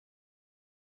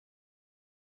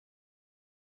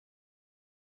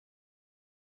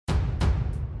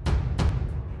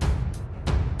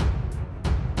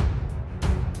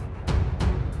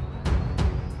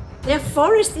Their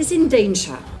forest is in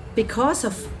danger because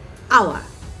of our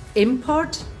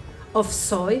import of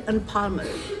soy and palm oil.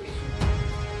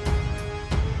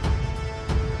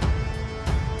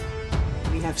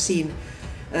 We have seen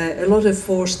a lot of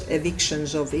forced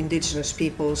evictions of indigenous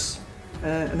peoples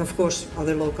and of course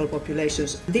other local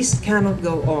populations. This cannot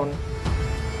go on.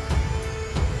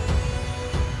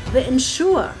 We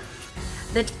ensure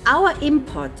that our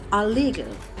imports are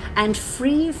legal and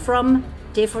free from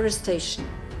deforestation,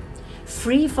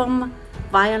 free from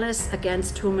violence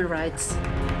against human rights.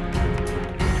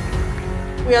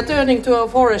 We are turning to our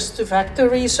forests to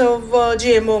factories of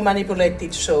GMO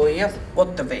manipulated soya,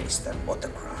 water waste and water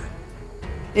crime.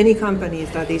 Any company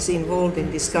that is involved in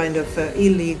this kind of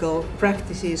illegal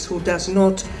practices, who does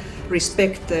not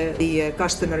respect the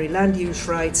customary land use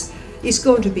rights, is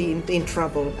going to be in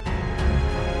trouble.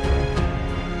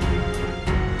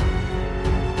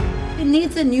 We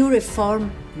need a new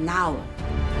reform now.